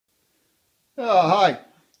Oh, hi,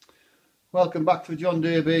 welcome back to the John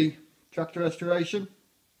Deere B tractor restoration.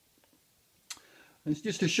 It's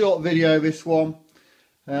just a short video, this one.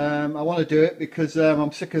 I want to do it because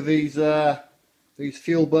I'm sick of these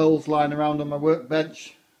fuel bowls lying around on my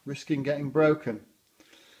workbench risking getting broken.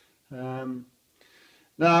 Now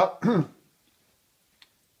one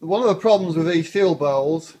of the problems with these fuel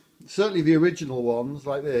bowls, certainly the original ones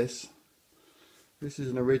like this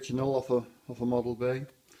is an original off a Model B,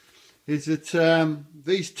 is that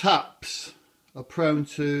these taps are prone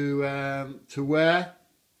to wear,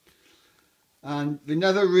 and they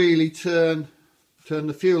never really turn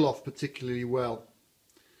the fuel off particularly well.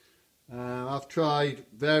 I've tried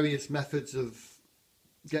various methods of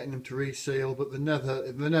getting them to reseal, but they're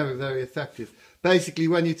never very effective. Basically,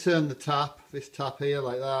 when you turn the tap, this tap here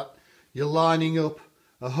like that, you're lining up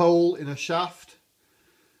a hole in a shaft.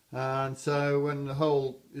 And so when the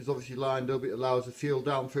hole is obviously lined up, it allows the fuel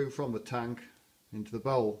down through from the tank into the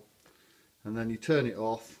bowl. And then you turn it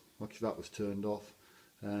off. Actually, that was turned off.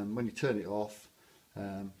 When you turn it off,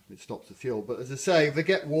 it stops the fuel. But as I say, if they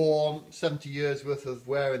get worn, 70 years worth of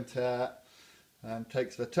wear and tear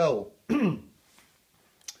takes their toll. And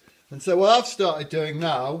so what I've started doing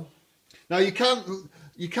now you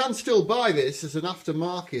can still buy this as an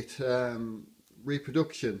aftermarket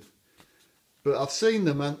reproduction. But I've seen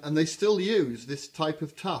them and they still use this type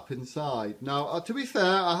of tap inside. Now, to be fair,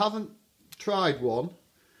 I haven't tried one,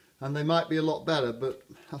 and they might be a lot better, but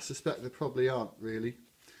I suspect they probably aren't really.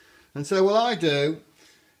 And so what I do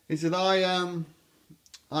is that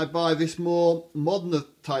I buy this more modern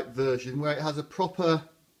type version where it has a proper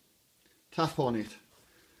tap on it.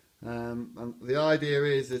 And the idea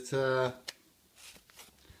is that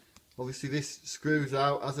obviously this screws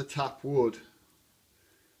out as a tap would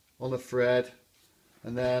on a thread,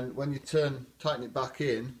 and then when you tighten it back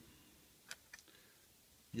in,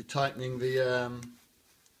 you're tightening it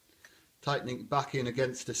back in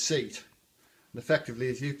against a seat, and effectively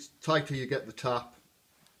as tighter you get the tap,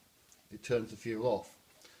 it turns the fuel off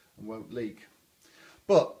and won't leak.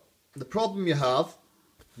 But the problem you have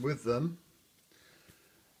with them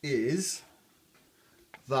is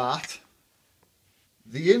that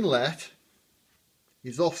the inlet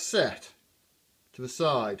is offset to the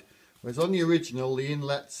side, whereas on the original the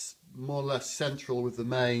inlet's more or less central with the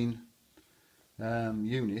main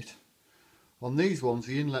unit. On these ones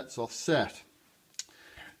the inlet's offset,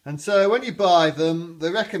 and so when you buy them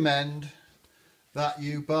they recommend that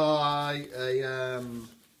you buy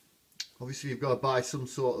obviously you've got to buy some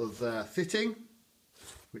sort of fitting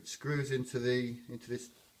which screws into this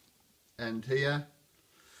end here,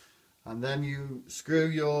 and then you screw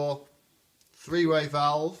your three-way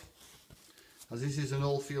valve. As this is an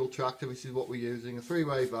all-fuel tractor, this is what we're using, a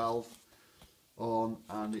three-way valve on,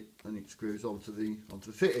 and it screws onto the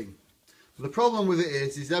fitting. But the problem with it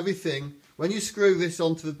is everything, when you screw this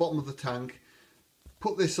onto the bottom of the tank,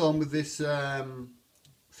 put this on with this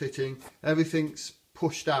fitting, everything's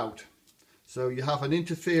pushed out. So you have an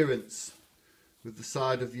interference with the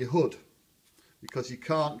side of your hood because you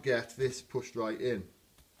can't get this pushed right in.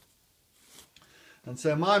 And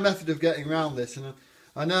so my method of getting around this, and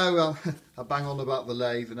I know I bang on about the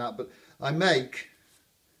lathe and that, but I make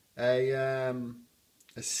a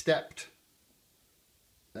stepped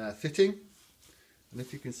fitting, and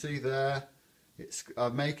if you can see there, I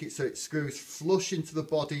make it so it screws flush into the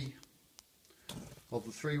body of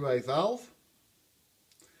the three-way valve,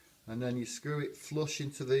 and then you screw it flush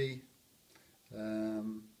into the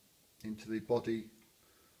body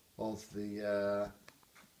of the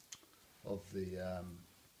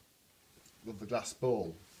glass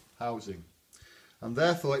ball housing, and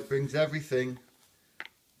therefore it brings everything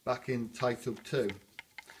back in tight up too.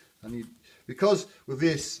 And because with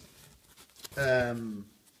this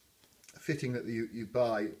fitting that you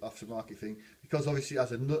buy aftermarket thing, because obviously it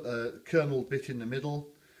has a kernel bit in the middle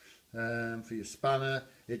for your spanner,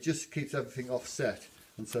 it just keeps everything offset,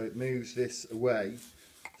 and so it moves this away.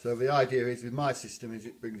 So the idea is with my system is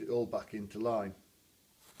it brings it all back into line,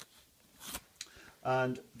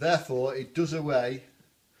 and therefore it does away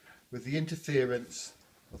with the interference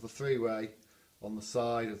of the three-way on the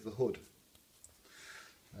side of the hood,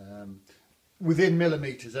 within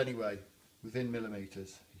millimetres anyway, within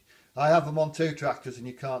millimetres. I have them on two tractors and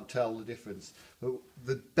you can't tell the difference, but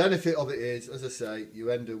the benefit of it is, as I say, you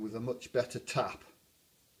end up with a much better tap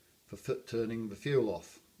for turning the fuel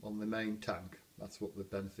off on the main tank. That's what the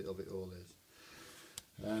benefit of it all is.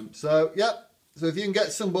 So yeah, so if you can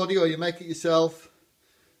get somebody, or you make it yourself,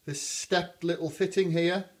 this stepped little fitting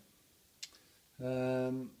here,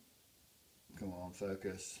 come on,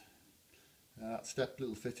 focus, that stepped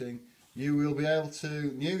little fitting, you will be able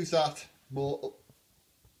to use that more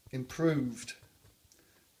improved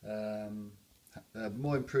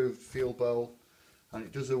field bowl, and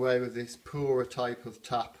it does away with this poorer type of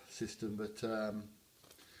tap system that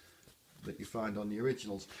you find on the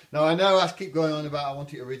originals. Now I know I keep going on about I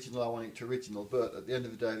want it original, but at the end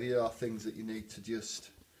of the day there are things that you need to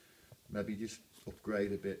just maybe just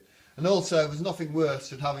upgrade a bit. And also there's nothing worse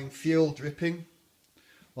than having fuel dripping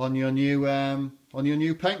on your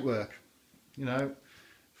new paintwork. You know,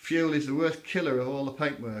 fuel is the worst killer of all the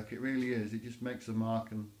paintwork. It really is. It just makes a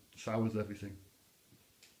mark and sours everything.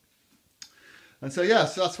 And so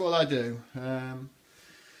yes, that's what I do.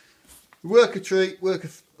 Work a treat,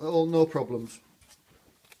 no problems.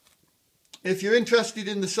 If you're interested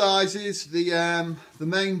in the sizes, the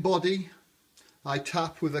main body I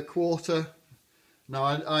tap with a 1/4. Now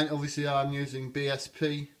obviously I'm using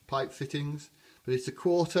BSP pipe fittings, but it's a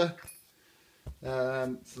 1/4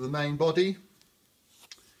 for the main body,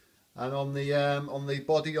 and on the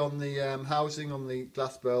body, on the housing, on the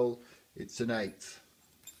glass bowl, it's an 1/8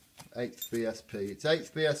 BSP. It's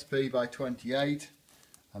 1/8 BSP by 28,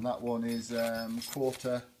 and that one is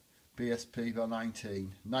 1/4 BSP by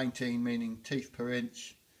 19. 19 meaning teeth per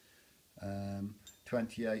inch,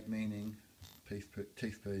 28 meaning teeth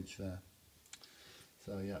per inch there.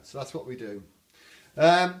 So yeah, so that's what we do.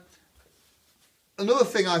 Another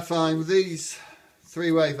thing I find with these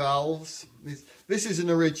 3-way valves is this is an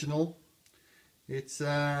original. It's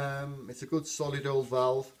a good solid old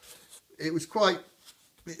valve. It was quite.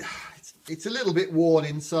 It's a little bit worn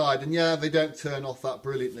inside, and yeah, they don't turn off that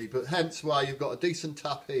brilliantly, but hence why you've got a decent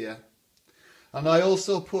tap here. And I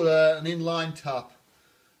also put an inline tap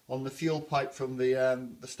on the fuel pipe from the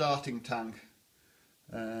starting tank,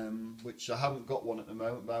 which I haven't got one at the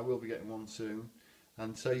moment, but I will be getting one soon.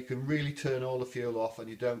 And so you can really turn all the fuel off and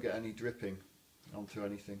you don't get any dripping onto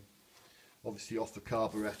anything. Obviously off the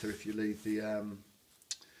carburetor, if you leave the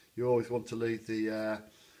you always want to leave the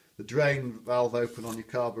drain valve open on your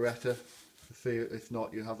carburetor, for fear, if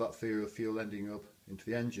not you have that fear of fuel ending up into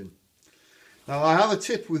the engine. Now I have a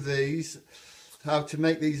tip with these, how to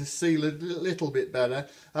make these seal a little bit better.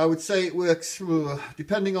 I would say it works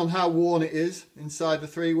depending on how worn it is inside the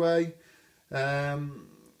 3-way.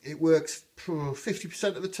 It works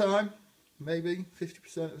 50% of the time, maybe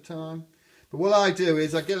 50% of the time. But what I do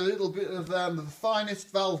is I get a little bit of the finest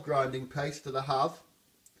valve grinding paste that I have,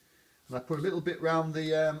 and I put a little bit round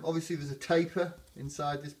the. Obviously, there's a taper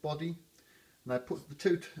inside this body, and I put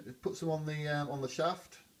puts them on the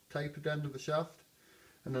shaft, tapered end of the shaft,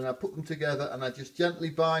 and then I put them together and I just gently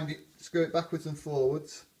bind it, screw it backwards and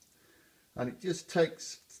forwards, and it just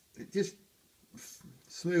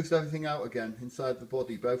smooths everything out again inside the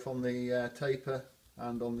body, both on the taper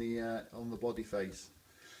and on the body face.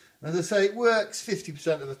 And as I say, it works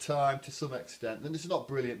 50% of the time to some extent, and it's not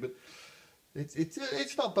brilliant, but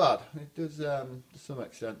it's not bad. It does to some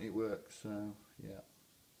extent it works. So yeah.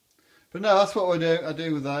 But no, that's what I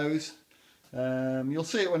do with those. You'll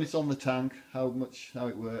see it when it's on the tank how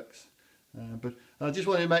it works. But I just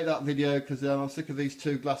wanted to make that video because I'm sick of these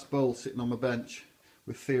 2 glass bowls sitting on my bench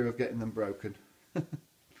with fear of getting them broken.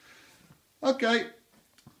 Okay,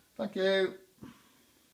 thank you.